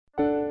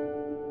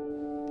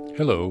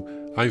Hello,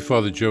 I'm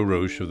Father Joe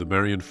Roche of the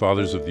Marian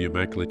Fathers of the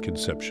Immaculate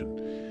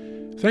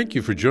Conception. Thank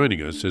you for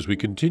joining us as we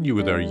continue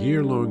with our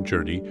year-long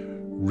journey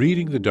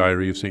reading the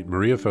diary of St.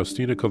 Maria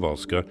Faustina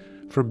Kowalska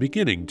from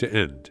beginning to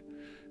end.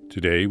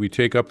 Today we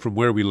take up from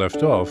where we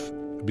left off,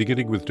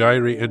 beginning with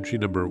diary entry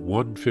number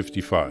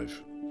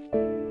 155.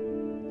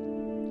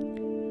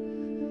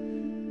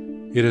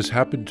 It has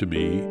happened to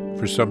me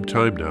for some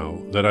time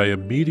now that I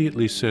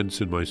immediately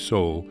sense in my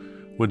soul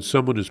when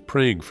someone is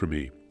praying for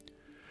me.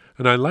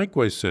 And I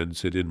likewise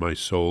sense it in my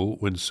soul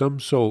when some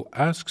soul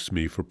asks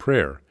me for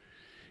prayer,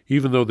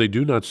 even though they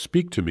do not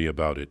speak to me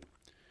about it.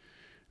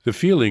 The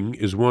feeling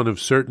is one of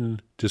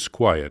certain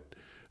disquiet,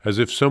 as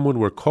if someone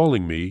were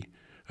calling me,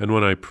 and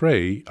when I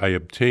pray, I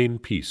obtain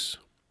peace.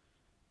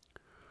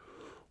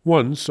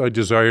 Once I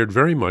desired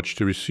very much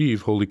to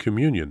receive Holy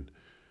Communion,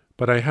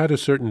 but I had a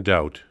certain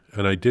doubt,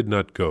 and I did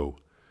not go.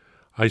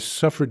 I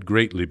suffered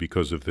greatly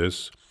because of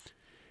this.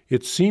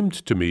 It seemed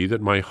to me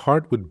that my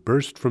heart would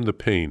burst from the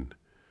pain.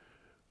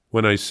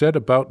 When I set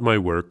about my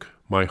work,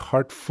 my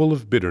heart full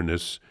of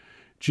bitterness,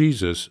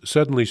 Jesus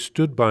suddenly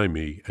stood by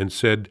me and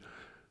said,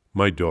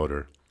 "My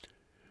daughter,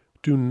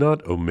 do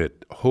not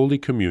omit Holy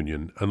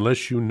Communion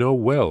unless you know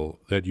well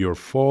that your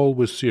fall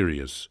was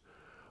serious.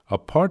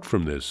 Apart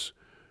from this,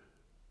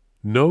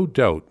 no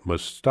doubt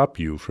must stop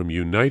you from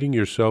uniting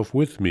yourself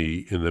with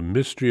me in the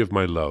mystery of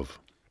my love.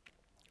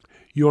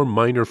 Your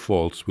minor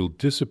faults will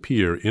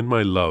disappear in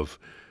my love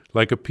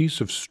like a piece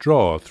of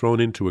straw thrown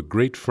into a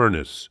great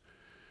furnace.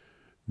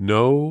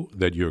 Know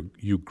that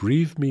you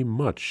grieve me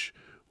much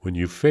when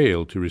you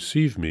fail to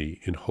receive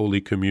me in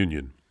Holy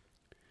Communion."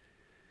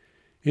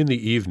 In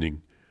the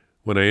evening,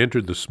 when I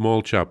entered the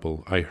small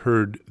chapel, I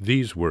heard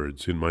these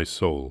words in my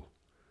soul.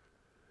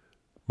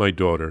 "My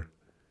daughter,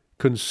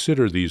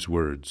 consider these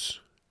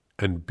words."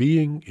 And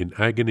being in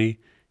agony,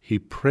 he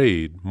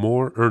prayed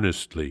more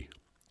earnestly.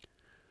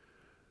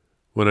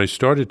 When I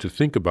started to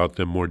think about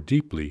them more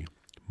deeply,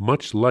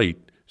 much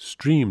light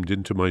streamed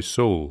into my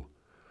soul.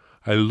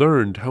 I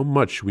learned how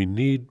much we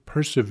need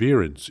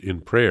perseverance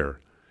in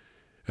prayer,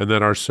 and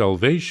that our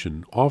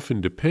salvation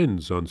often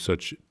depends on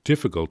such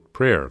difficult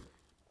prayer.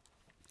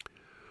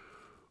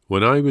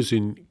 When I was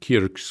in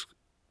Kyiv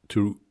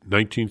to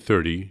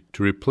 1930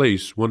 to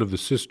replace one of the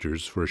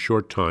sisters for a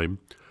short time,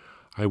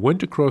 I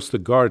went across the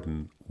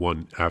garden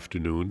one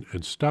afternoon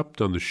and stopped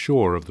on the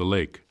shore of the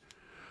lake.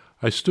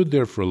 I stood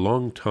there for a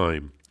long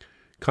time,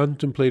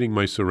 contemplating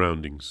my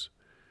surroundings.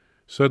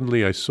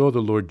 Suddenly I saw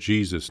the Lord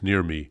Jesus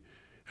near me,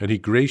 and he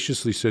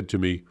graciously said to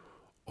me,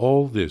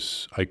 "All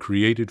this I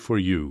created for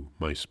you,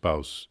 my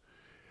spouse,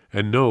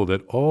 and know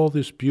that all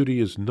this beauty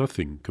is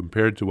nothing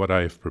compared to what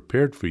I have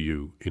prepared for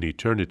you in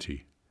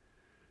eternity."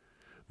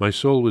 My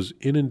soul was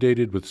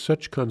inundated with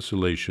such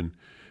consolation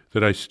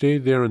that I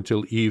stayed there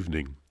until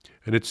evening,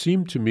 and it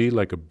seemed to me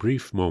like a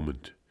brief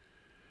moment.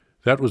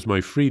 That was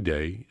my free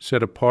day,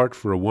 set apart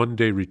for a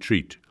one-day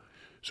retreat,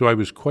 so I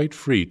was quite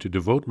free to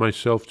devote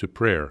myself to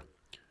prayer.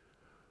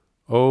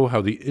 Oh,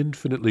 how the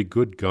infinitely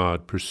good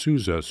God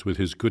pursues us with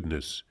his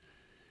goodness.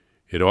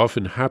 It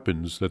often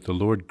happens that the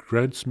Lord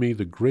grants me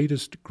the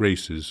greatest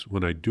graces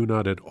when I do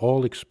not at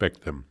all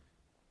expect them.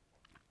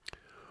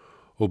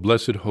 O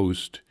blessed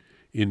host,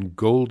 in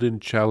golden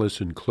chalice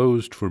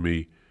enclosed for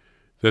me,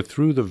 that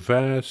through the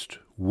vast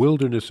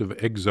wilderness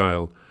of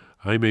exile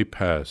I may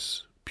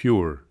pass,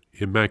 pure,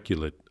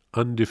 immaculate,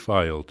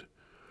 undefiled.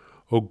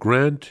 O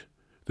grant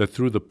that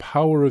through the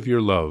power of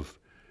your love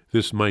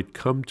this might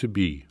come to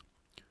be.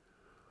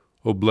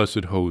 O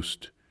blessed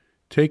host,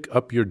 take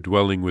up your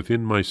dwelling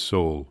within my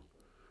soul.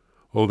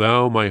 O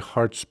thou, my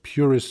heart's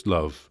purest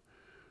love,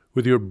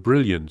 with your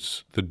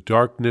brilliance the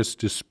darkness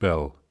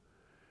dispel.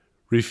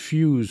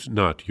 Refuse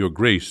not your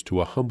grace to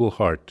a humble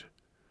heart.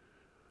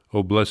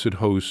 O blessed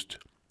host,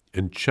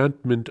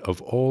 enchantment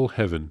of all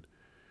heaven,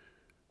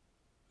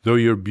 though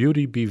your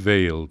beauty be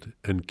veiled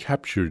and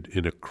captured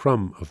in a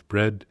crumb of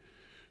bread,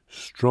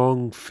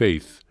 strong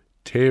faith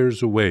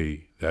tears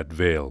away that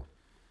veil.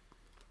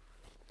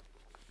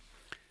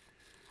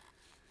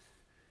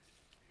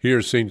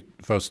 Here St.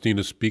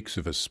 Faustina speaks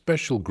of a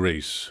special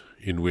grace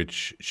in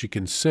which she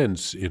can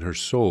sense in her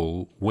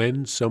soul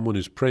when someone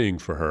is praying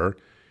for her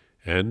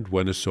and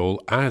when a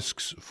soul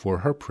asks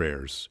for her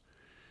prayers.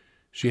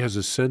 She has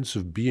a sense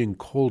of being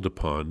called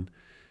upon,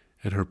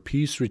 and her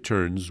peace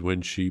returns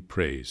when she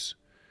prays.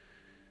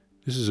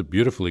 This is a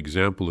beautiful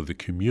example of the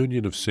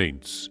communion of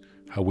saints,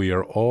 how we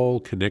are all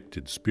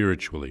connected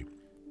spiritually.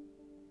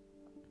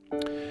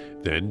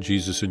 Then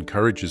Jesus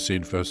encourages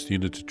St.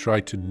 Faustina to try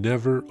to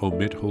never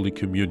omit Holy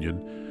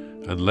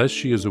Communion unless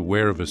she is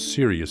aware of a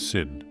serious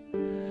sin.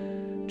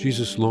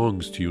 Jesus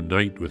longs to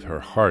unite with her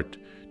heart,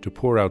 to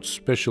pour out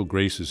special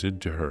graces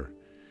into her.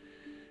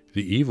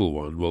 The evil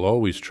one will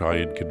always try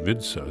and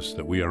convince us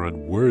that we are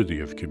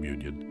unworthy of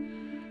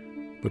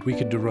communion, but we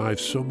can derive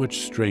so much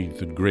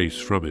strength and grace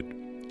from it.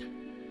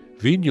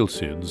 Venial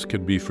sins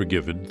can be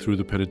forgiven through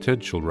the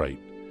penitential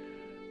rite.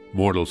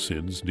 Mortal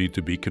sins need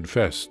to be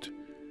confessed.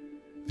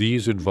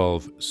 These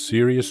involve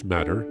serious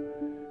matter.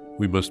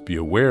 We must be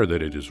aware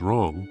that it is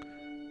wrong,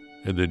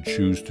 and then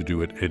choose to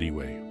do it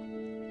anyway.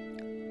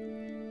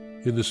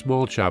 In the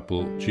small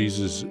chapel,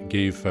 Jesus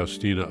gave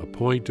Faustina a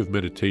point of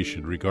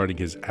meditation regarding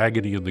his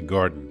agony in the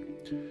garden.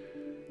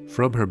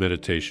 From her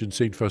meditation,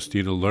 St.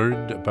 Faustina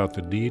learned about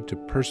the need to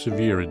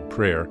persevere in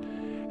prayer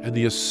and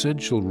the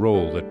essential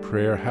role that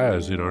prayer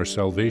has in our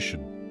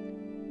salvation.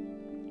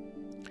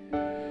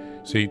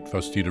 St.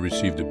 Faustina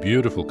received a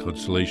beautiful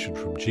consolation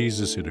from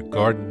Jesus in a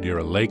garden near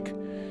a lake.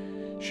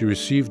 She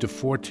received a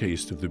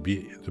foretaste of the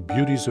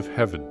beauties of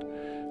heaven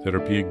that are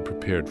being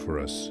prepared for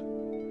us.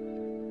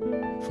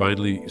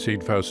 Finally,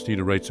 St.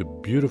 Faustina writes a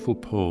beautiful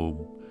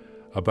poem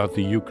about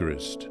the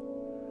Eucharist.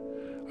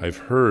 I've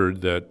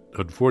heard that,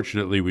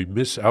 unfortunately, we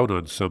miss out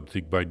on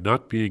something by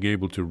not being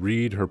able to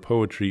read her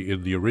poetry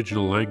in the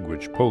original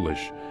language,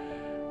 Polish,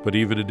 but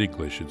even in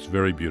English, it's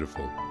very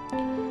beautiful.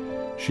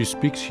 She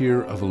speaks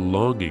here of a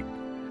longing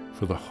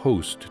for the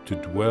host to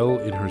dwell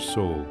in her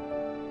soul.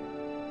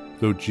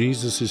 Though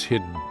Jesus is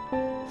hidden,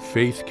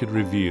 faith can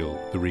reveal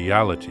the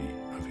reality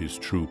of his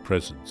true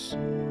presence.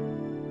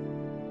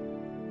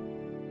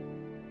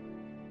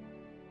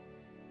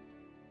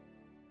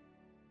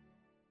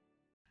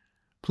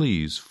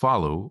 Please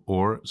follow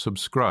or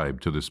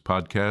subscribe to this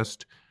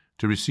podcast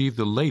to receive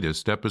the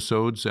latest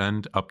episodes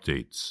and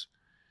updates.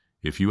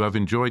 If you have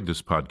enjoyed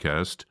this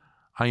podcast,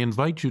 I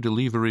invite you to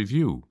leave a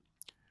review.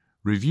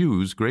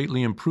 Reviews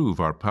greatly improve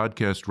our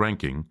podcast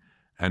ranking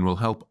and will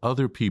help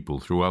other people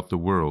throughout the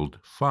world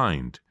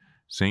find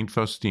St.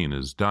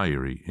 Faustina's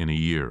Diary in a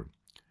Year.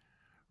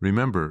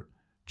 Remember,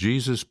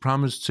 Jesus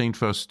promised St.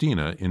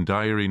 Faustina in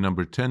Diary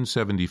number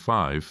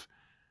 1075,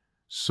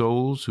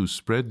 souls who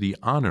spread the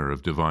honor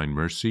of divine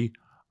mercy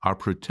are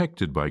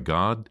protected by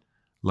God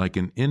like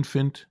an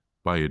infant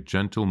by a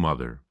gentle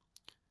mother.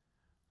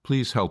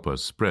 Please help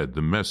us spread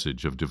the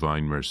message of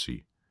divine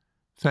mercy.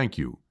 Thank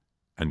you,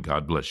 and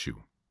God bless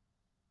you.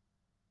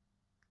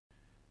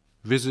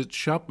 Visit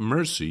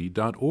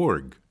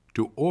shopmercy.org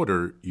to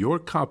order your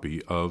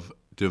copy of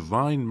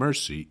Divine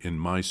Mercy in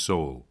My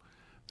Soul,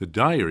 the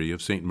Diary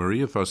of St.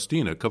 Maria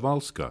Faustina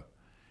Kowalska.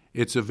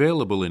 It's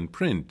available in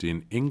print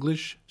in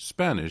English,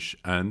 Spanish,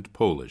 and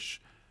Polish,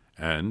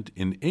 and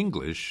in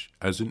English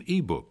as an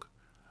e-book,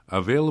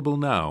 available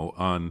now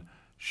on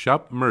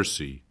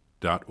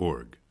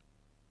shopmercy.org.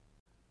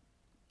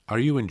 Are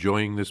you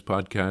enjoying this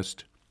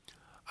podcast?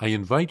 I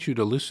invite you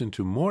to listen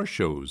to more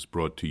shows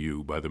brought to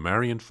you by the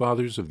Marian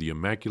Fathers of the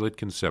Immaculate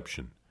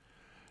Conception.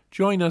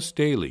 Join us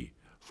daily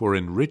for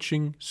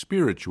enriching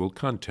spiritual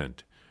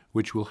content,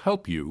 which will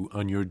help you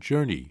on your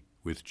journey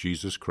with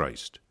Jesus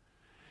Christ.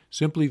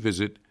 Simply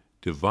visit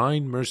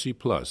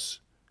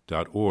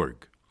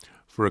DivineMercyPlus.org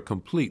for a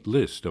complete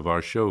list of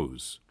our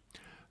shows.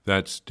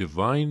 That's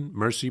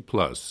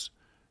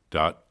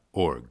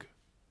DivineMercyPlus.org.